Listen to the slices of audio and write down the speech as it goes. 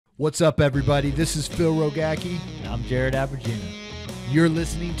What's up, everybody? This is Phil Rogacki. And I'm Jared Abergina. You're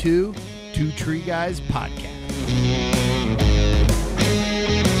listening to Two Tree Guys Podcast.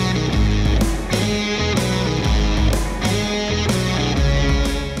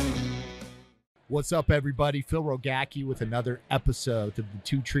 What's up, everybody? Phil Rogacki with another episode of the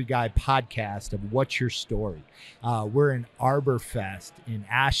Two Tree Guy Podcast of What's Your Story. We're in Arborfest in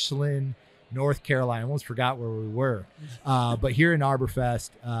Ashland, North Carolina. I almost forgot where we were. But here in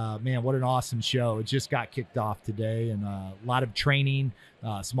Arborfest, man, what an awesome show. It just got kicked off today, and a lot of training,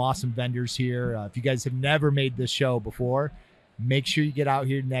 some awesome vendors here. If you guys have never made this show before, make sure you get out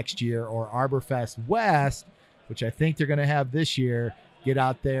here next year, or Arborfest West, which I think they're going to have this year. Get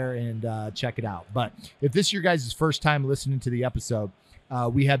out there and check it out. But if this is your guys' first time listening to the episode,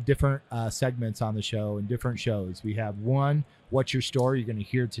 we have different segments on the show and different shows. We have one, What's Your Story? You're going to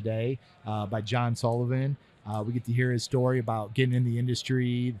hear today by John Sullivan. We get to hear his story about getting in the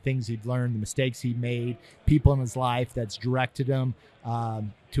industry, the things he'd learned, the mistakes he made, people in his life that's directed him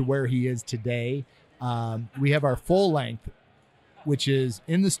to where he is today. We have our full length, which is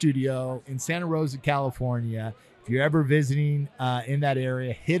in the studio in Santa Rosa, California. If you're ever visiting in that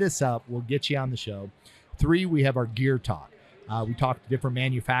area, hit us up. We'll get you on the show. 3, we have our gear talk. We talk to different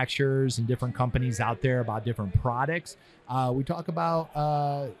manufacturers and different companies out there about different products. We talk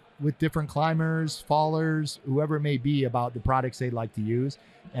about with different climbers, fallers, whoever it may be, about the products they like to use.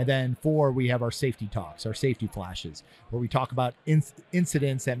 And then 4, we have our safety talks, our safety flashes, where we talk about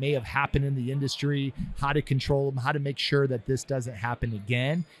incidents that may have happened in the industry, how to control them, how to make sure that this doesn't happen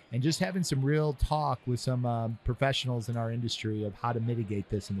again, and just having some real talk with some professionals in our industry of how to mitigate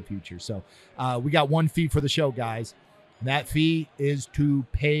this in the future. So we got one fee for the show, guys. And that fee is to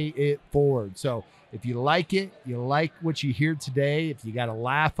pay it forward. So if you like it, you like what you hear today, if you got a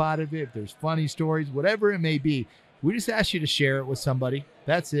laugh out of it, if there's funny stories, whatever it may be, we just ask you to share it with somebody.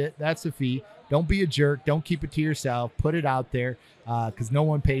 That's it. That's the fee. Don't be a jerk. Don't keep it to yourself. Put it out there because no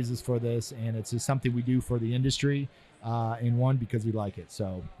one pays us for this. And it's just something we do for the industry and one, because we like it.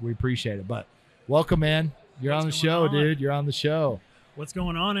 So we appreciate it. But welcome, man. You're on the show, dude. You're on the show. What's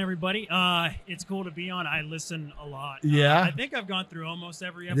going on, everybody? It's cool to be on. I listen a lot. Yeah. I think I've gone through almost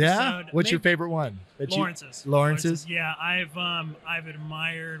every episode. Yeah. What's your favorite one? Lawrence's. Yeah. I've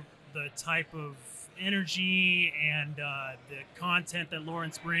admired the type of energy and the content that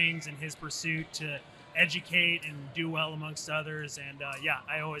Lawrence brings in his pursuit to educate and do well amongst others. And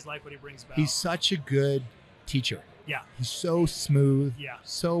I always like what he brings about. He's such a good teacher. Yeah. He's so smooth, Yeah.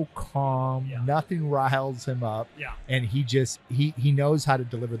 so calm, Yeah. Nothing riles him up. Yeah. And he just, he knows how to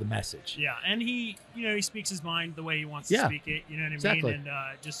deliver the message. Yeah. And he speaks his mind the way he wants to Yeah. speak it. You know what I Exactly. mean?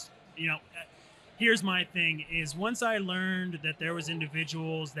 And here's my thing is, once I learned that there was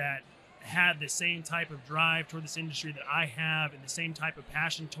individuals that had the same type of drive toward this industry that I have and the same type of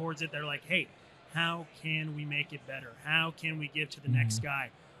passion towards it, they're like, hey, how can we make it better? How can we give to the next guy?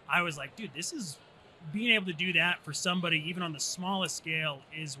 I was like, dude, this is being able to do that for somebody, even on the smallest scale,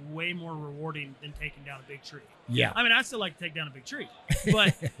 is way more rewarding than taking down a big tree. Yeah. I mean, I still like to take down a big tree,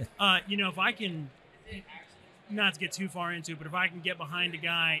 but if I can, not to get too far into it, but if I can get behind a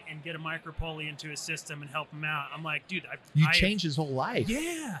guy and get a micro pulley into his system and help him out, I'm like, dude, you change his whole life.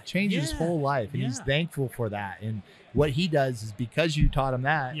 Yeah. Change his whole life. And he's thankful for that. And what he does is, because you taught him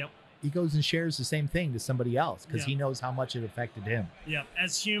that, Yep. he goes and shares the same thing to somebody else because he knows how much it affected him. Yeah.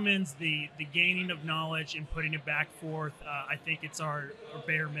 As humans, the gaining of knowledge and putting it back forth, I think it's our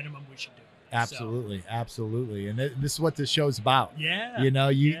bare minimum we should do. Absolutely. Absolutely. And this is what this show's about. Yeah.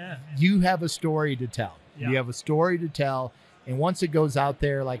 You have a story to tell. Yeah. You have a story to tell. And once it goes out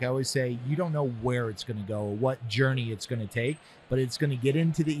there, like I always say, you don't know where it's going to go, what journey it's going to take, but it's going to get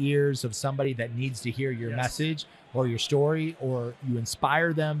into the ears of somebody that needs to hear your message or your story, or you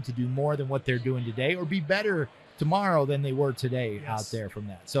inspire them to do more than what they're doing today, or be better tomorrow than they were today out there from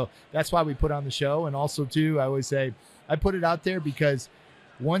that. So that's why we put on the show. And also too, I always say, I put it out there because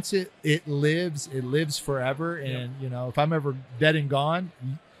once it lives forever. And if I'm ever dead and gone,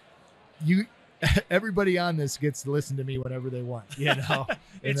 everybody on this gets to listen to me whenever they want,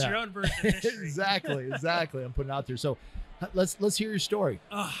 It's your own version of history. Exactly. I'm putting it out there. So let's hear your story.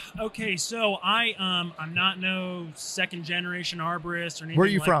 Okay, so I'm not no second generation arborist or anything. Where are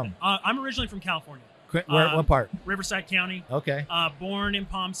you like from? That. I'm originally from California. What part? Riverside County. Okay. Born in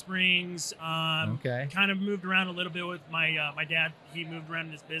Palm Springs. Okay. Kind of moved around a little bit with my dad. He moved around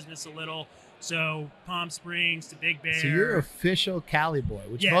in his business a little. So Palm Springs to Big Bear. So you're official Cali boy,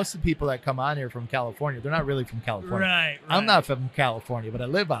 which most of the people that come on here from California, they're not really from California. Right. I'm not from California, but I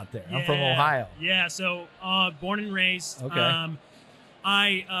live out there. I'm from Ohio. Yeah. So born and raised. Okay.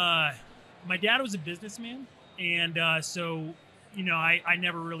 My dad was a businessman, and so I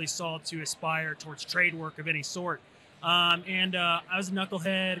never really saw to aspire towards trade work of any sort. I was a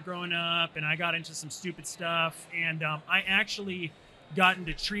knucklehead growing up, and I got into some stupid stuff. And I actually got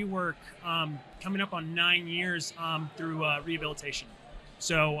into tree work coming up on 9 years through rehabilitation.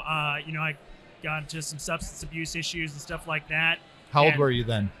 So, I got into some substance abuse issues and stuff like that. How old were you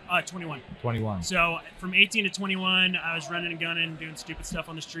then? 21. 21. So from 18 to 21, I was running and gunning, doing stupid stuff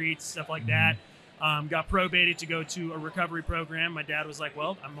on the streets, stuff like that. Got probated to go to a recovery program. My dad was like,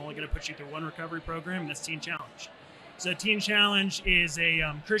 well, I'm only going to put you through one recovery program, and that's Teen Challenge. So Teen Challenge is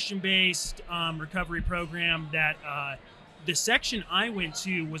a Christian-based recovery program that the section I went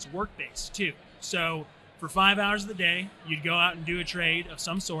to was work-based too. So for 5 hours of the day, you'd go out and do a trade of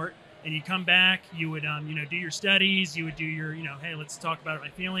some sort, and you come back, you would, do your studies, you would do your, hey, let's talk about my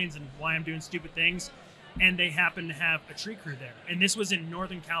feelings and why I'm doing stupid things. And they happened to have a tree crew there. And this was in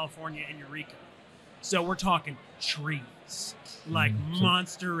Northern California in Eureka. So we're talking trees, like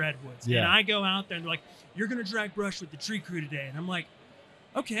monster redwoods. Yeah. And I go out there and they're like, you're going to drag brush with the tree crew today. And I'm like,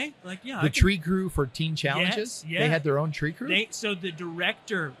 okay, like, yeah. The tree crew for Teen Challenges? Yes, yeah. They had their own tree crew? So the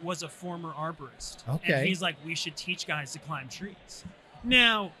director was a former arborist. Okay. And he's like, we should teach guys to climb trees.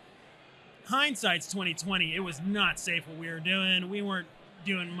 Now, hindsight's 2020. It was not safe what we were doing. We weren't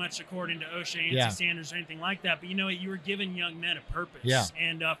doing much according to OSHA, ANSI standards or anything like that. But you know what? You were giving young men a purpose. Yeah.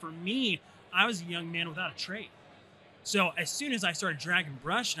 And for me, I was a young man without a trade. So as soon as I started dragging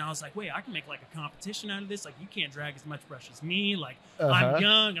brush, and I was like, wait, I can make like a competition out of this. Like, you can't drag as much brush as me. Like, I'm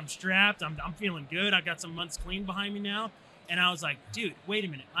young, I'm strapped, I'm feeling good. I got some months clean behind me now. And I was like, dude, wait a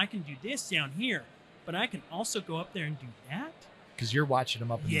minute. I can do this down here, but I can also go up there and do that. Because you're watching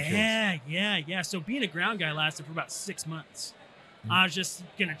them up in the trees. Yeah. So being a ground guy lasted for about 6 months. I was just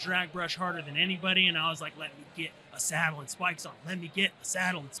going to drag brush harder than anybody. And I was like, let me get a saddle and spikes on. Let me get a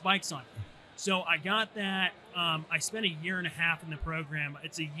saddle and spikes on. So I got that. I spent a year and a half in the program.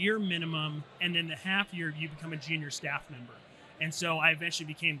 It's a year minimum. And then the half year, you become a junior staff member. And so I eventually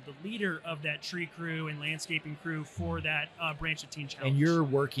became the leader of that tree crew and landscaping crew for that branch of Teen Challenge. And you're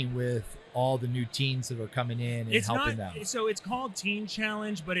working with all the new teens that are coming in and helping them. So it's called Teen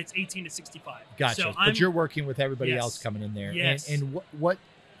Challenge, but it's 18 to 65. Gotcha. So but you're working with everybody else coming in there. Yes. And what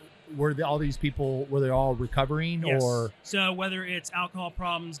were all these people, were they all recovering? Yes. Or so whether it's alcohol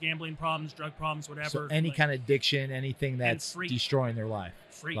problems, gambling problems, drug problems, whatever. So any kind of addiction, anything that's destroying their life.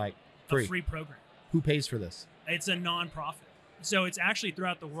 Free. Like free. A free program. Who pays for this? It's a nonprofit. So it's actually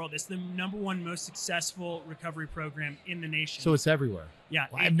throughout the world. It's the #1 most successful recovery program in the nation. So it's everywhere. Yeah.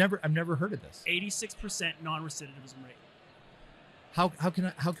 Well, I've never heard of this. 86% non-recidivism rate.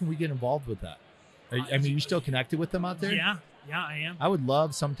 How can we get involved with that? You still connected with them out there? Yeah, I am. I would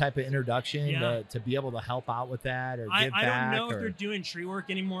love some type of introduction to be able to help out with that or give back. I don't know if they're doing tree work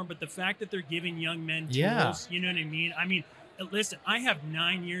anymore, but the fact that they're giving young men tools, you know what I mean? I mean, listen, I have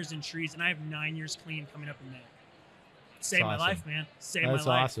 9 years in trees, and I have 9 years clean coming up in May. Saved my life, man. Saved my life. That's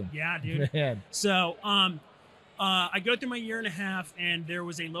awesome. Yeah, dude. Man. So, I go through my year and a half, and there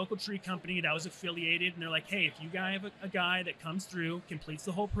was a local tree company that was affiliated, and they're like, hey, if you guys have a guy that comes through, completes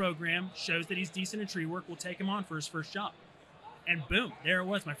the whole program, shows that he's decent in tree work, we'll take him on for his first job. And boom, there it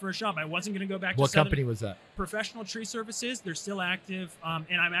was, my first job. I wasn't going to go back to What company was that? Professional Tree Services. They're still active,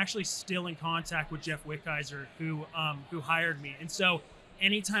 and I'm actually still in contact with Jeff Wickheiser, who hired me. And so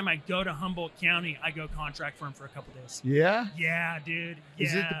anytime I go to Humboldt County, I go contract for him for a couple days. Yeah? Yeah, dude. Yeah.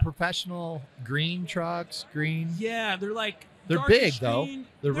 Is it the professional green trucks? Yeah, they're like... They're big, though.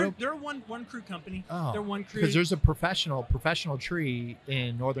 They're one crew company. Oh, they're one crew. Because there's a professional tree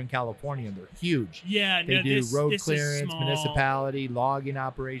in Northern California, and they're huge. Yeah, they do road clearance, municipality, logging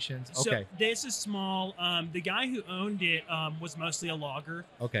operations. Okay. So this is small. The guy who owned it was mostly a logger.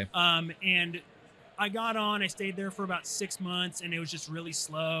 Okay. And I got on. I stayed there for about 6 months, and it was just really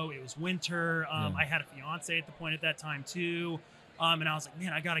slow. It was winter. I had a fiance at the point at that time too, and I was like,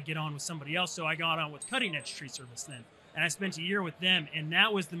 man, I got to get on with somebody else. So I got on with Cutting Edge Tree Service then. And I spent a year with them, and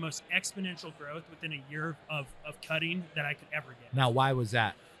that was the most exponential growth within a year of cutting that I could ever get. Now, why was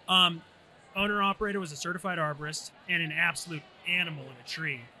that? Owner-operator was a certified arborist and an absolute animal in a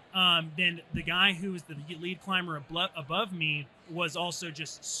tree. Then the guy who was the lead climber above me was also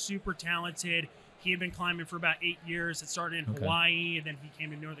just super talented. He had been climbing for about 8 years. It started in Hawaii, and then he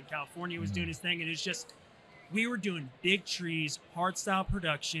came to Northern California, was doing his thing. And it's just, we were doing big trees, hard-style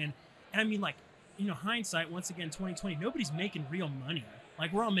production. And I mean, like, hindsight, once again, 2020, nobody's making real money.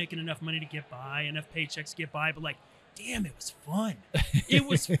 Like, we're all making enough money to get by, enough paychecks to get by, but like, damn, it was fun. It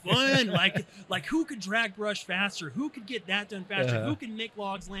was fun. Like who could drag brush faster? Who could get that done faster? Who can make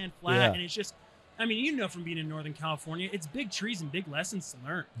logs land flat? Yeah. And it's just, I mean, from being in Northern California, it's big trees and big lessons to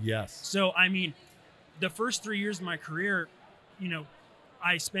learn. Yes. So, I mean, the first 3 years of my career,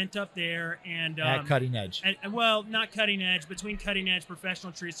 I spent up there and At Cutting Edge. and well, not Cutting Edge, between Cutting Edge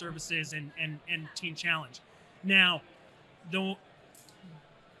Professional Tree Services and Team Challenge. Now, the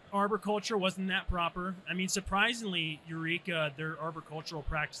arboriculture wasn't that proper. I mean, surprisingly, Eureka, their arboricultural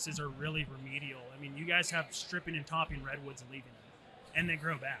practices are really remedial. I mean, you guys have stripping and topping redwoods and leaving them, and they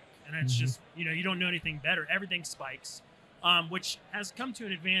grow back. And it's just, you don't know anything better. Everything spikes, which has come to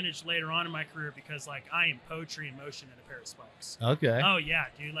an advantage later on in my career because, like, I am poetry in motion in a pair of spikes. Okay. Oh, yeah,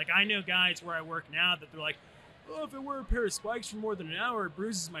 dude. Like, I know guys where I work now that they're like, oh, if I wear a pair of spikes for more than an hour, it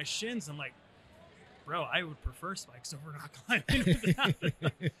bruises my shins. I'm like, bro, I would prefer spikes over rock climbing without them.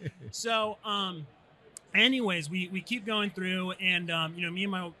 So, anyways, we keep going through, and me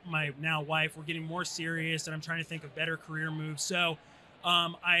and my now wife, we're getting more serious, and I'm trying to think of better career moves. So,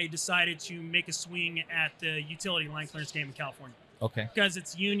 I decided to make a swing at the utility line clearance game in California. Okay. Because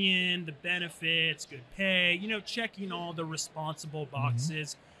it's union, the benefits, good pay, checking all the responsible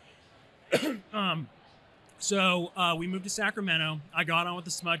boxes. So we moved to Sacramento. I got on with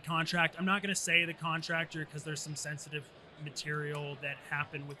the SMUD contract. I'm not going to say the contractor because there's some sensitive material that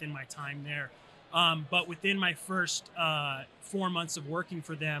happened within my time there. But within my first 4 months of working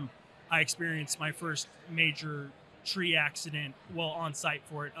for them, I experienced my first major tree accident while on site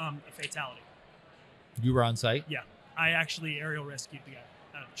for it, a fatality. You were on site? Yeah. I actually aerial rescued the guy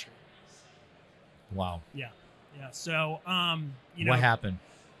out of the tree. Wow. Yeah. So, what happened?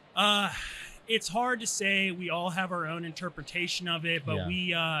 It's hard to say. We all have our own interpretation of it, but we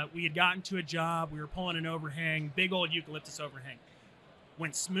had gotten to a job. We were pulling an overhang, big old eucalyptus overhang.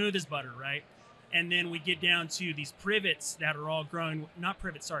 Went smooth as butter, right? And then we get down to these privets that are all growing, not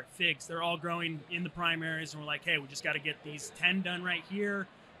privets, sorry, figs. They're all growing in the primaries, and we're like, hey, we just got to get these 10 done right here.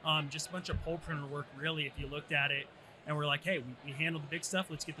 Just a bunch of pole printer work, really, if you looked at it. And we're like, hey, we handled the big stuff.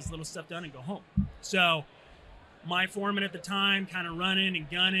 Let's get this little stuff done and go home. So my foreman at the time kind of running and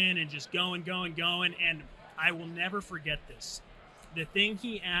gunning and just going. And I will never forget this. The thing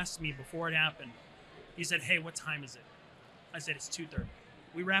he asked me before it happened, he said, hey, what time is it? I said, it's 2:30.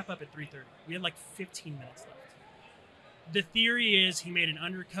 We wrap up at 3:30. We had like 15 minutes left. The theory is he made an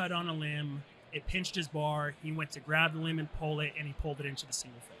undercut on a limb. It pinched his bar. He went to grab the limb and pull it, and he pulled it into the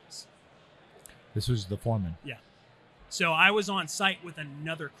single phase. This was the foreman. Yeah. So I was on site with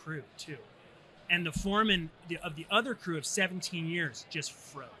another crew, too. And the foreman of the other crew of 17 years just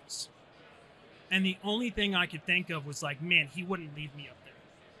froze. And the only thing I could think of was like, man, he wouldn't leave me up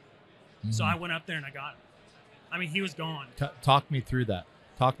there. So I went up there and I got him. I mean, he was gone. Talk me through that.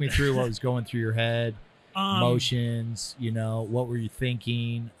 Talk me through what was going through your head, emotions, what were you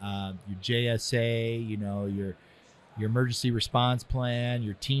thinking, your JSA, your emergency response plan,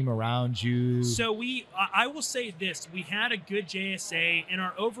 your team around you. So I will say this, we had a good JSA and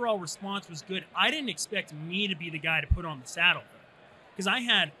our overall response was good. I didn't expect me to be the guy to put on the saddle because I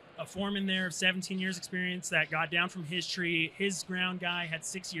had a foreman there of 17 years experience that got down from his tree. His ground guy had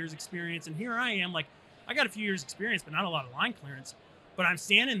 6 years experience. And here I am, like, I got a few years experience, but not a lot of line clearance. But I'm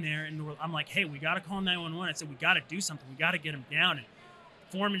standing there and I'm like, hey, we got to call 911. I said, we got to do something. We got to get him down. And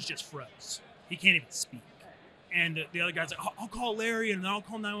foreman's just froze. He can't even speak. And the other guy's like, I'll call Larry and then I'll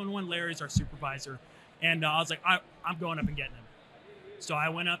call 911. Larry's our supervisor. And I was like, I'm going up and getting him. So I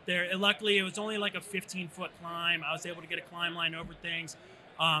went up there. And luckily, it was only like a 15-foot climb. I was able to get a climb line over things.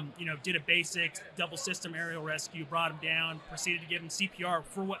 Did a basic double system aerial rescue, brought him down, proceeded to give him CPR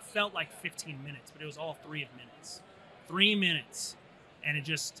for what felt like 15 minutes, but it was all 3 minutes. 3 minutes. And it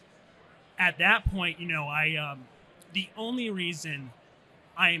just, at that point, the only reason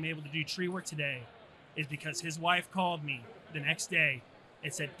I am able to do tree work today is because his wife called me the next day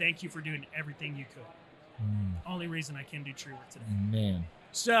and said, thank you for doing everything you could. Only reason I can do tree work today. Man.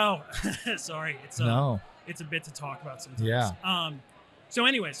 So, sorry. It's a bit to talk about sometimes. Yeah. So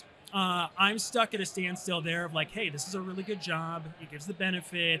anyways, I'm stuck at a standstill there of like, hey, this is a really good job. It gives the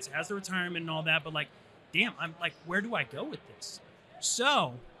benefits, it has the retirement and all that. But like, damn, I'm like, where do I go with this?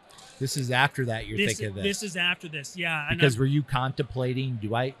 So this is after that you're thinking of this. This is after this, yeah. Because were you contemplating,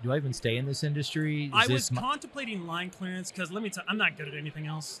 do I even stay in this industry? I was contemplating line clearance because let me tell you, I'm not good at anything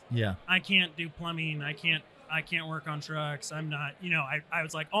else. Yeah. I can't do plumbing. I can't work on trucks. I'm not, I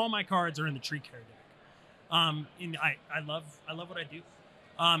was like, all my cards are in the tree care deck. And I love what I do.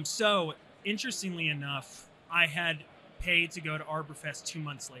 So interestingly enough, I had paid to go to ArborFest 2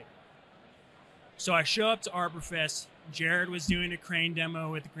 months later. So I show up to ArborFest. Jared was doing a crane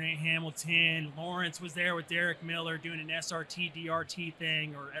demo with Grant Hamilton. Lawrence was there with Derek Miller doing an SRT DRT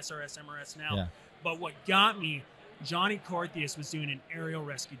thing, or SRS MRS now. Yeah. But what got me, Johnny Corthius was doing an aerial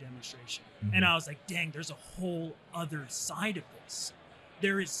rescue demonstration. And I was like, dang, there's a whole other side of this.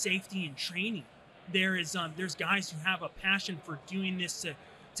 There is safety and training. there's guys who have a passion for doing this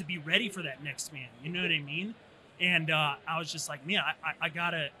to be ready for that next man. You know what I mean? And I was just like, man, I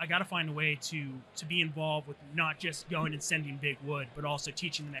gotta find a way to be involved with not just going and sending big wood, but also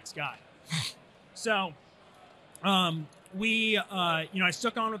teaching the next guy. So, I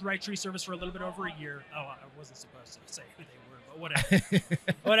stuck on with Right Tree Service for a little bit over a year. Oh, I wasn't supposed to say who they were, but whatever.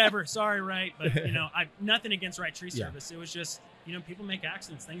 Whatever. Sorry, Right. But, I nothing against Right Tree Service. It was just, people make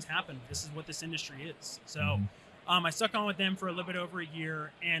accidents. Things happen. This is what this industry is. So I stuck on with them for a little bit over a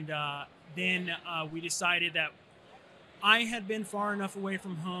year. And then we decided that I had been far enough away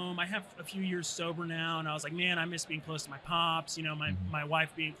from home. I have a few years sober now. And I was like, man, I miss being close to my pops, my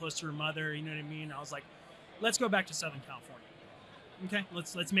wife being close to her mother. You know what I mean? I was like, let's go back to Southern California. Okay,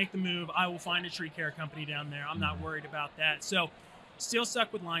 let's make the move. I will find a tree care company down there. I'm not worried about that. So still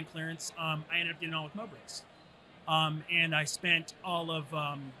stuck with line clearance. I ended up getting on with Mowbrays. And I spent all of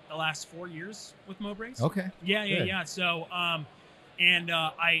the last 4 years with Mowbrays. Okay. Yeah. So, I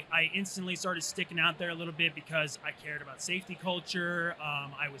instantly started sticking out there a little bit because I cared about safety culture.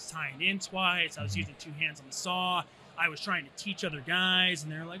 I was tying in twice. I was using 2 hands on the saw. I was trying to teach other guys,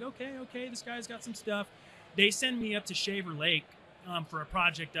 and they're like, okay, this guy's got some stuff. They send me up to Shaver Lake for a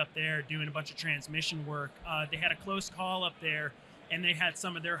project up there doing a bunch of transmission work. They had a close call up there, and they had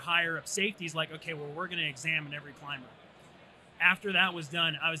some of their higher up safeties like, okay, well, we're going to examine every climber. After that was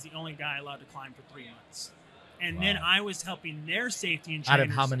done, I was the only guy allowed to climb for 3 months. And then I was helping their safety and trainers. Out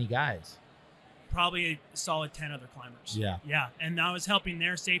of how many guys? Probably a solid 10 other climbers. Yeah. And I was helping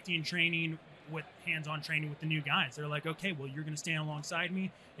their safety and training with hands-on training with the new guys. They're like, okay, well, you're going to stand alongside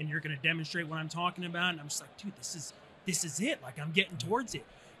me and you're going to demonstrate what I'm talking about. And I'm just like, dude, this is it. Like, I'm getting towards it,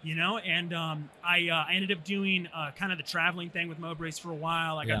 And I ended up doing kind of the traveling thing with Mowbrays for a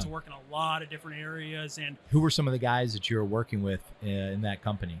while. I got to work in a lot of different areas. And who were some of the guys that you were working with in that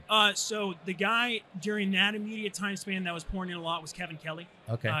company? So the guy during that immediate time span that was pouring in a lot was Kevin Kelly.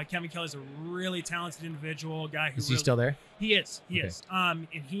 Okay. Kevin Kelly's a really talented individual, guy who is he still there? He is. He is. And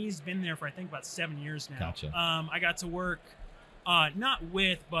he's been there for I think about 7 years now. Gotcha. I got to work not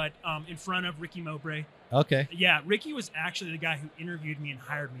with, but in front of Ricky Mowbray. Okay. Yeah, Ricky was actually the guy who interviewed me and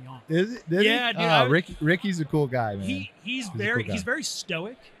hired me on. Is it? Yeah, dude. Ricky's a cool guy, man. He's very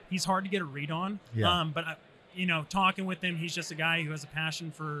stoic. He's hard to get a read on. Yeah. But talking with him, he's just a guy who has a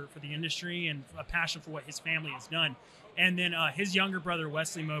passion for the industry and a passion for what his family has done. And then his younger brother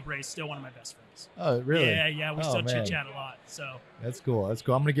Wesley Mowbray is still one of my best friends. Oh, really? Yeah. We still chit chat a lot. So that's cool. I'm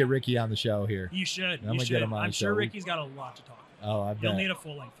gonna get Ricky on the show here. You should. I'm gonna get him on I'm the sure show. Ricky's got a lot to talk about. Oh, I bet. You'll need a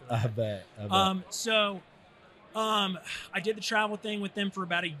full length for that. I bet. I did the travel thing with them for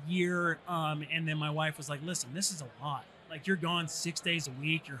about a year, and then my wife was like, listen, this is a lot. Like, you're gone 6 days a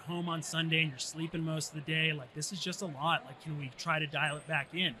week, you're home on Sunday, and you're sleeping most of the day. Like, this is just a lot. Like, can we try to dial it back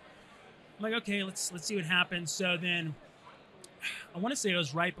in? I'm like, okay, let's see what happens. So then I want to say it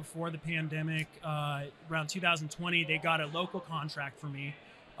was right before the pandemic, around 2020, they got a local contract for me.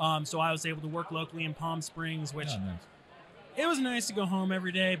 So I was able to work locally in Palm Springs, which it was nice to go home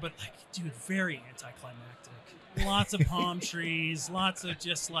every day, but like, dude, very anticlimactic. Lots of palm trees, lots of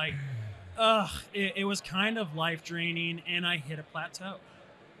just like, it was kind of life draining, and I hit a plateau.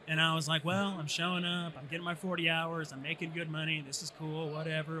 And I was like, well, I'm showing up, I'm getting my 40 hours, I'm making good money, this is cool,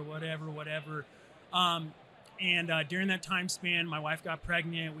 whatever. And during that time span, my wife got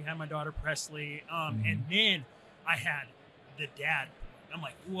pregnant, we had my daughter Presley, and then I had the dad. I'm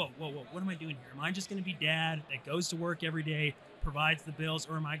like, whoa, what am I doing here? Am I just going to be dad that goes to work every day, provides the bills,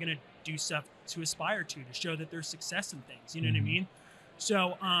 or am I going to do stuff to aspire to show that there's success in things? You know what I mean?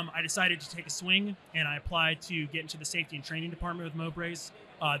 So I decided to take a swing, and I applied to get into the safety and training department with Mowbrays.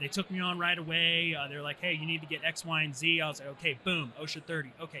 They took me on right away. They're like, hey, you need to get X, Y, and Z. I was like, okay, boom, OSHA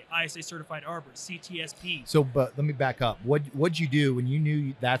 30. Okay, ISA certified arbor, CTSP. So, but let me back up. What'd you do when you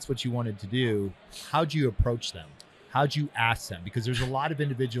knew that's what you wanted to do? How'd you approach them? How'd you ask them? Because there's a lot of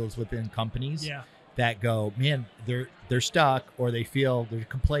individuals within companies that go, man, they're stuck, or they feel they're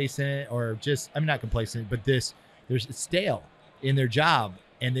complacent, or just, I'm not complacent, but it's stale in their job,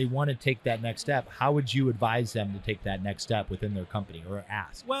 and they want to take that next step. How would you advise them to take that next step within their company, or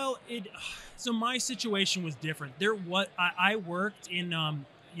ask? Well, so my situation was different. I worked in,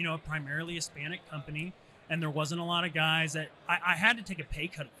 primarily a Hispanic company, and there wasn't a lot of guys that I had to take a pay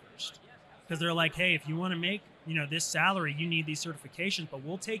cut at first, because they're like, hey, if you want to make, this salary, you need these certifications, but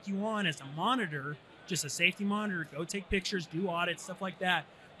we'll take you on as a monitor, just a safety monitor, go take pictures, do audits, stuff like that.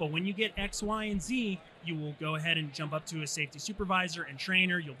 But when you get X, Y, and Z, you will go ahead and jump up to a safety supervisor and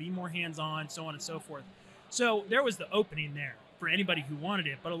trainer. You'll be more hands-on, so on and so forth. So there was the opening there for anybody who wanted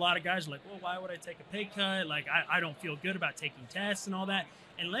it. But a lot of guys are like, well, why would I take a pay cut? Like, I don't feel good about taking tests and all that.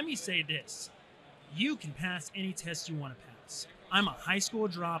 And let me say this. you can pass any test you want to pass. I'm a high school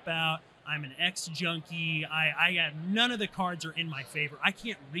dropout. I'm an ex-junkie. I have none of the cards are in my favor. I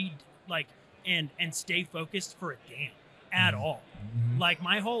can't read and stay focused for a damn at all. Like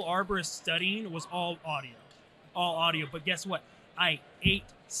my whole arborist studying was all audio. But guess what? I ate,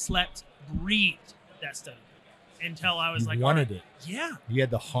 slept, breathed that study until I was you like, wanted it. Yeah. You had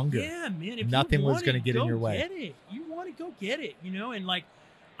the hunger. Yeah, man. If nothing you was going to get in your way. Get it. You want to go get it, and like,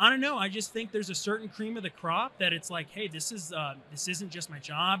 I don't know. I just think there's a certain cream of the crop that it's like, hey, this isn't just my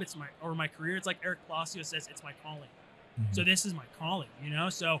job. It's my career. It's like Eric Palacio says, it's my calling. So this is my calling,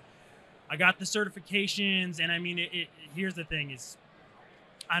 So I got the certifications, and I mean, here's the thing is,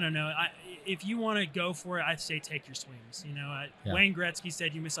 I don't know. If you want to go for it, I'd say take your swings. Wayne Gretzky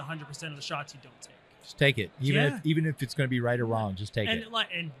said you miss 100% of the shots you don't take. Just take it, even if it's going to be right or wrong. Just take it.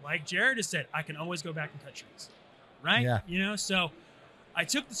 And like Jared has said, I can always go back and cut trees, right? Yeah. So I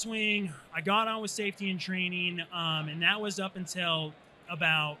took the swing. I got on with safety and training, and that was up until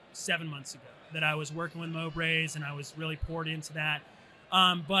about 7 months ago that I was working with Mowbrays, and I was really poured into that.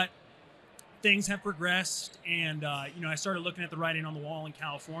 But things have progressed, and I started looking at the writing on the wall in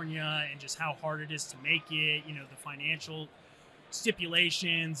California and just how hard it is to make it. The financial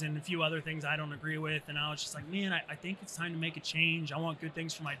stipulations and a few other things I don't agree with, and I was just like, man, I think it's time to make a change. I want good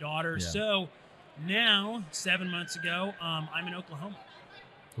things for my daughter. So now 7 months ago, I'm in Oklahoma.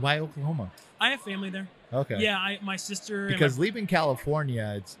 Why Oklahoma? I have family there. Okay. Yeah, my sister. Because leaving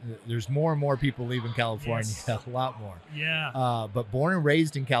California, there's more and more people leaving California. Yes. A lot more. Yeah. But born and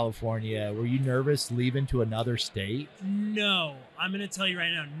raised in California, were you nervous leaving to another state? No, I'm going to tell you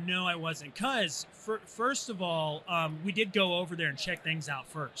right now. No, I wasn't. Because first of all, we did go over there and check things out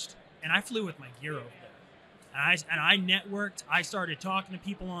first, and I flew with my gear over there. And I networked. I started talking to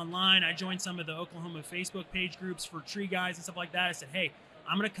people online. I joined some of the Oklahoma Facebook page groups for tree guys and stuff like that. I said, hey,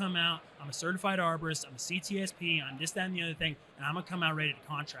 I'm going to come out. I'm a certified arborist. I'm a CTSP. I'm this, that, and the other thing. And I'm going to come out ready to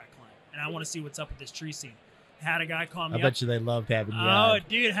contract climb. And I want to see what's up with this tree scene. Had a guy call me up. I bet you they loved having you.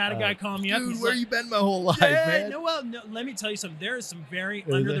 Dude, had a guy call me up. Dude, He's where like, you been my whole life, man? No, let me tell you something. There is some very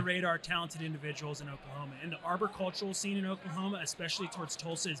under-the-radar talented individuals in Oklahoma. And the arboricultural scene in Oklahoma, especially towards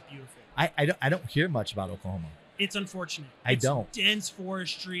Tulsa, is beautiful. I don't hear much about Oklahoma. It's unfortunate. It's don't. Dense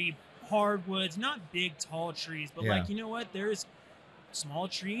forestry, hardwoods, not big, tall trees. But like, you know what? There's small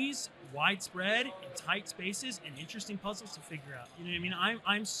trees, widespread, in tight spaces, and interesting puzzles to figure out. You know what I mean?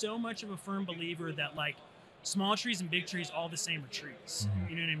 I'm so much of a firm believer that like small trees and big trees all the same are trees.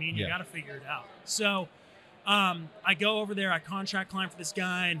 You know what I mean? You got to figure it out. So I go over there, I contract climb for this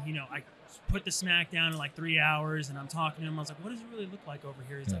guy, and I put the smack down in like 3 hours, and I'm talking to him. I was like, what does it really look like over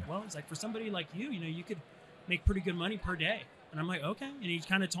here? He's like, well, it's like for somebody like you, you could make pretty good money per day. And I'm like, okay. And he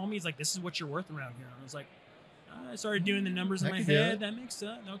kind of told me, he's like, this is what you're worth around here. And I was like, I started doing the numbers in my head. That makes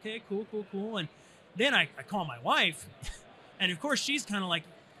sense. Okay, cool. And then I call my wife, and of course she's kind of like,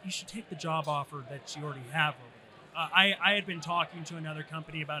 you should take the job offer that you already have over there. I had been talking to another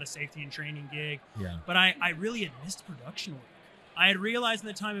company about a safety and training gig, but I really had missed production work. I had realized in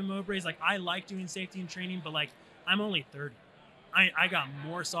the time in Mowbrays, like I like doing safety and training, but like I'm only 30. I got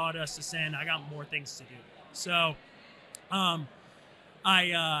more sawdust to send. I got more things to do. So I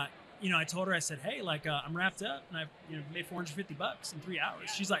told her, I said, hey, like, I'm wrapped up and I've, made $450 in 3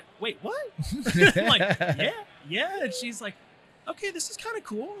 hours. She's like, wait, what? I'm like, yeah. And she's like, okay, this is kind of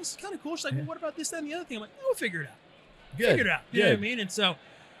cool. She's like, well, what about this, that, and the other thing? I'm like, we'll figure it out. Figure it out. You know what I mean? And so,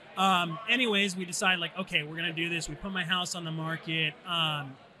 anyways, we decided like, okay, we're going to do this. We put my house on the market.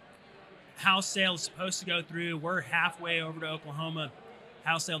 House sale is supposed to go through. We're halfway over to Oklahoma.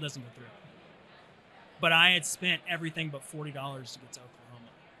 House sale doesn't go through. But I had spent everything but $40 to get to Oklahoma.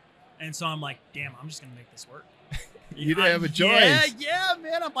 And so I'm like, damn, I'm just going to make this work. You didn't have a choice. Yeah,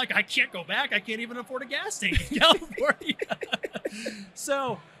 man. I'm like, I can't go back. I can't even afford a gas tank in California.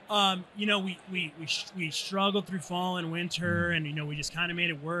 So, we struggled through fall and winter, and, we just kind of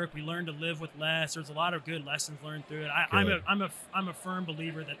made it work. We learned to live with less. There's a lot of good lessons learned through it. I'm a firm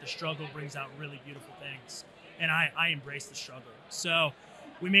believer that the struggle brings out really beautiful things. And I embrace the struggle. So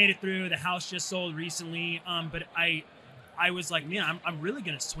we made it through. The house just sold recently. But I was like, man, I'm really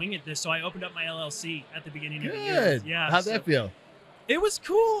going to swing at this. So I opened up my LLC at the beginning of the year. Yeah. How'd that feel? It was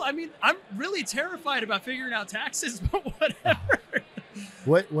cool. I mean, I'm really terrified about figuring out taxes, but whatever.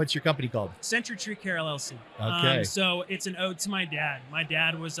 What's your company called? Century Tree Care LLC. Okay. So it's an ode to my dad. My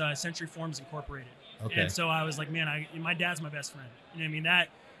dad was Century Farms Incorporated. Okay. And so I was like, man, my dad's my best friend. You know what I mean? That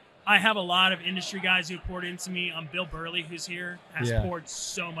I have a lot of industry guys who poured into me. Bill Burley, who's here, has poured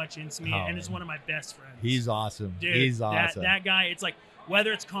so much into me and is one of my best friends. He's awesome. Dude, he's awesome. That guy, it's like,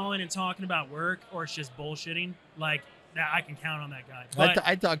 whether it's calling and talking about work or it's just bullshitting, like, that I can count on that guy. But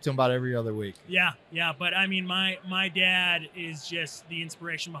I talk to him about every other week. yeah. But I mean, my dad is just the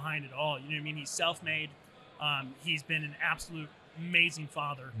inspiration behind it all. You know what I mean? He's self-made. He's been an absolute amazing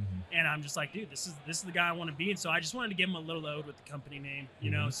father, and I'm just like, dude, this is the guy I want to be. And so I just wanted to give him a little ode with the company name, you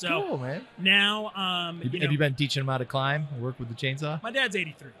know. So cool, man. now, have you been teaching him how to climb, work with the chainsaw? My dad's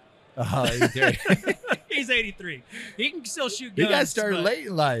 83. Oh, 83. He's 83. He can still shoot guns. You guys started late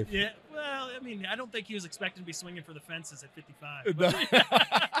in life. Yeah. Well, I mean, I don't think he was expecting to be swinging for the fences at 55. But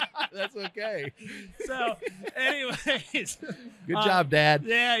that's okay. So, anyways. Good job, Dad.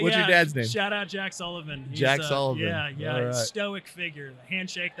 Yeah, What's your dad's name? Shout out Jack Sullivan. He's, Jack Sullivan. Yeah. All right. Stoic figure. The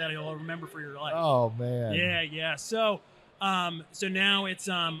handshake that you'll remember for your life. Oh, man. Yeah. So now it's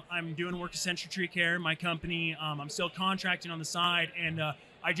I'm doing work at Century Tree Care, my company. I'm still contracting on the side, and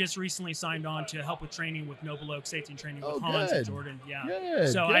I just recently signed on to help with training with Noble Oak Safety and Training with Hans at Jordan. Yeah. Good,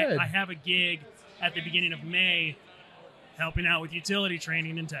 so good. I have a gig at the beginning of May helping out with utility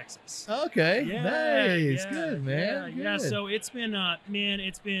training in Texas. Okay. Yeah, nice. yeah, Good, man. Yeah. Good. So it's been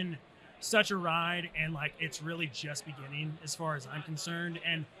it's been such a ride, and like it's really just beginning as far as I'm concerned.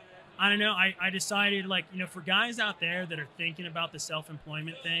 And I don't know, I decided, like, you know, for guys out there that are thinking about the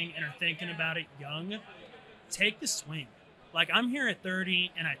self-employment thing and are thinking about it young, take the swing. Like, I'm here at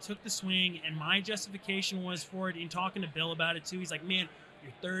 30, and I took the swing, and my justification was for it. And talking to Bill about it, too, he's like, man,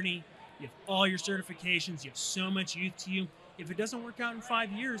 you're 30, you have all your certifications, you have so much youth to you. If it doesn't work out in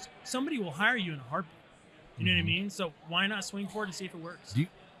 5 years, somebody will hire you in a heartbeat. You know what I mean? So why not swing for it and see if it works?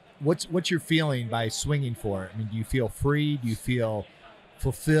 What's your feeling by swinging for it? I mean, do you feel free? Do you feel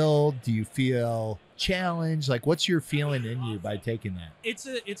fulfilled? Do you feel challenged? Like, what's your feeling in you by taking that? It's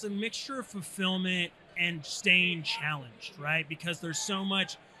a mixture of fulfillment and staying challenged, right? Because there's so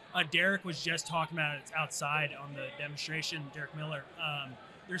much. Derek was just talking about it outside on the demonstration. Derek Miller.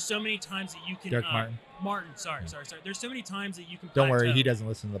 There's so many times that you can. Derek Martin. Sorry. There's so many times that you can. Don't plateau. worry, he doesn't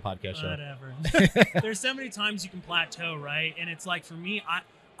listen to the podcast show. Whatever. There's so many times you can plateau, right? And it's like, for me,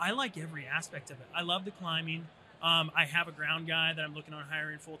 I like every aspect of it. I love the climbing. I have a ground guy that I'm looking on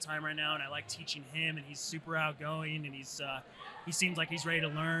hiring full time right now, and I like teaching him, and he's super outgoing, and he seems like he's ready to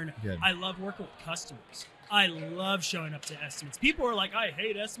learn. Good. I love working with customers. I love showing up to estimates. People are like, I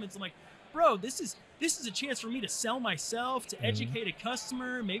hate estimates. I'm like, bro, this is a chance for me to sell myself, to educate a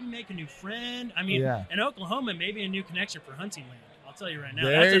customer, maybe make a new friend. I mean, in Oklahoma, maybe a new connection for hunting land. I'll tell you right now.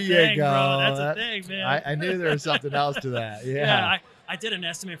 There that's a you thing, go. bro. That's a thing, man. I knew there was something else to that. Yeah. I did an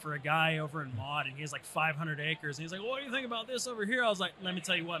estimate for a guy over in Maud, and he has like 500 acres. And he's like, what do you think about this over here? I was like, let me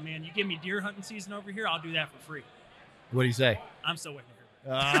tell you what, man. You give me deer hunting season over here, I'll do that for free. What do you say? I'm still waiting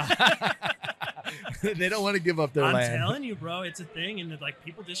to hear. They don't want to give up their land. I'm telling you, bro, it's a thing, and like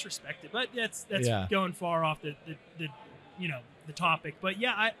people disrespect it. But that's going far off the topic. But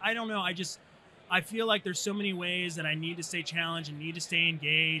yeah, I don't know. I feel like there's so many ways that I need to stay challenged and need to stay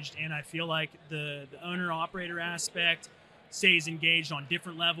engaged, and I feel like the owner-operator aspect stays engaged on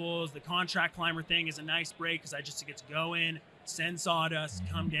different levels. The contract climber thing is a nice break because I just get to go in, send sawdust,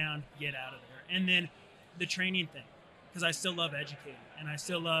 come down, get out of there. And then the training thing, because I still love educating, and I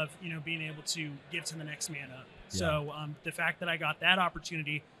still love, being able to give to the next man up. Yeah. So the fact that I got that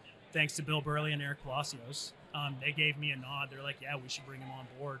opportunity, thanks to Bill Burley and Eric Palacios, they gave me a nod. They're like, yeah, we should bring him on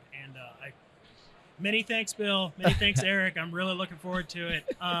board. And many thanks, Bill. Many thanks, Eric. I'm really looking forward to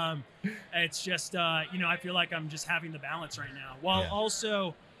it. It's just, I feel like I'm just having the balance right now. While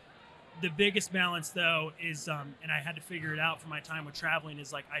also the biggest balance, though, is, and I had to figure it out for my time with traveling,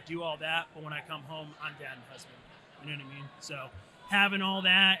 is like I do all that, but when I come home, I'm dad and husband. You know what I mean? So having all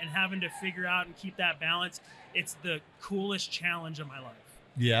that and having to figure out and keep that balance, it's the coolest challenge of my life.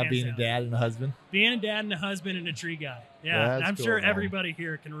 Yeah, being a dad and a husband. Being a dad and a husband and a tree guy. Yeah, and I'm cool, sure man. Everybody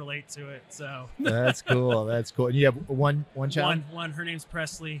here can relate to it. So that's cool. That's cool. And you have one child? One. Her name's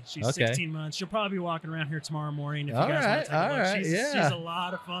Presley. She's 16 months. She'll probably be walking around here tomorrow morning. If you guys want to take a look. She's a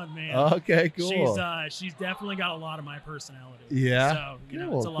lot of fun, man. Okay, cool. She's definitely got a lot of my personality. Yeah. So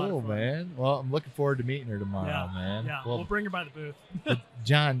it's a lot of fun. Man. Well, I'm looking forward to meeting her tomorrow, man. Yeah. Well, we'll bring her by the booth.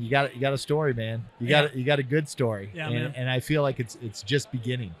 John, you got a story, man. You got a good story. Yeah, man. And I feel like it's just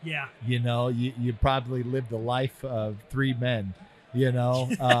beginning. Yeah. You probably lived a life of 3 men,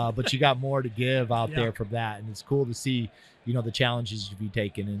 but you got more to give out there from that. And it's cool to see, the challenges you've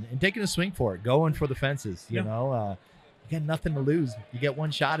taken and taking a swing for it, going for the fences, you got nothing to lose. You get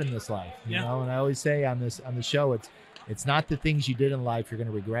one shot in this life, you know? And I always say on the show, it's not the things you did in life you're going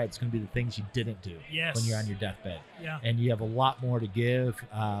to regret. It's going to be the things you didn't do when you're on your deathbed. Yeah. And you have a lot more to give.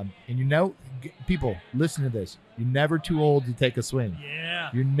 And people, listen to this. You're never too old to take a swing. Yeah.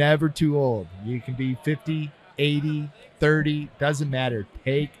 You're never too old. You can be 50, 80, 30, doesn't matter.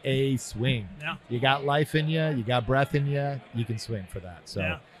 Take a swing. Yeah. You got life in you. You got breath in you. You can swing for that. So,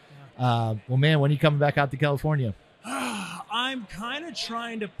 Yeah. well, man, when are you coming back out to California? I'm kind of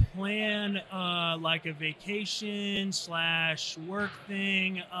trying to plan like a vacation / work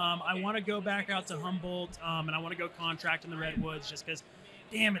thing. I want to go back out to Humboldt, and I want to go contract in the Redwoods just because,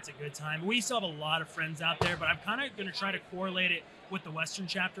 damn, it's a good time. We still have a lot of friends out there, but I'm kind of going to try to correlate it with the Western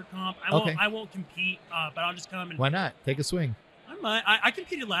chapter comp. I won't compete, but I'll just come and. Why not? Take a swing. I might. I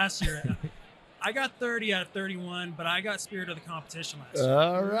competed last year. I got 30 out of 31, but I got spirit of the competition last year.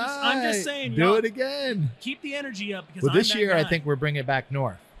 All right. I'm just saying. Do it again. Keep the energy up. Because well, this year, I think we're bringing it back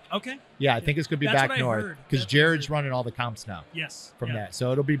north. Okay. Yeah, I think it's going to be back north because Jared's running all the comps now. Yes. From that.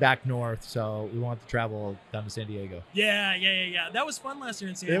 So it'll be back north. So we want to travel down to San Diego. Yeah. That was fun last year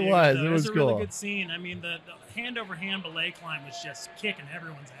in San Diego. It was a cool. really good scene. I mean, the hand-over-hand belay climb was just kicking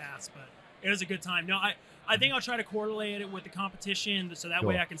everyone's ass, but it was a good time. No, I think I'll try to correlate it with the competition so that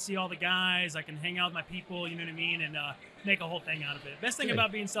way I can see all the guys, I can hang out with my people, you know what I mean, and make a whole thing out of it. Best thing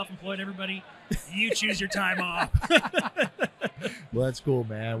about being self-employed, everybody, you choose your time off. Well, that's cool,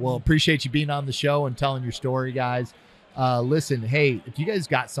 man. Well, appreciate you being on the show and telling your story, guys. Listen, hey, if you guys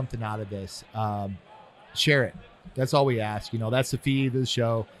got something out of this, share it. That's all we ask. You know, that's the fee of the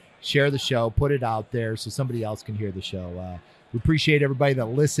show. Share the show, put it out there so somebody else can hear the show. We appreciate everybody that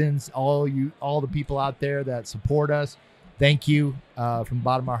listens, all the people out there that support us. Thank you from the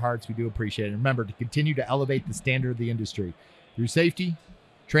bottom of our hearts. We do appreciate it. And remember to continue to elevate the standard of the industry through safety,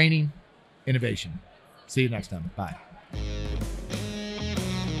 training, innovation. See you next time. Bye.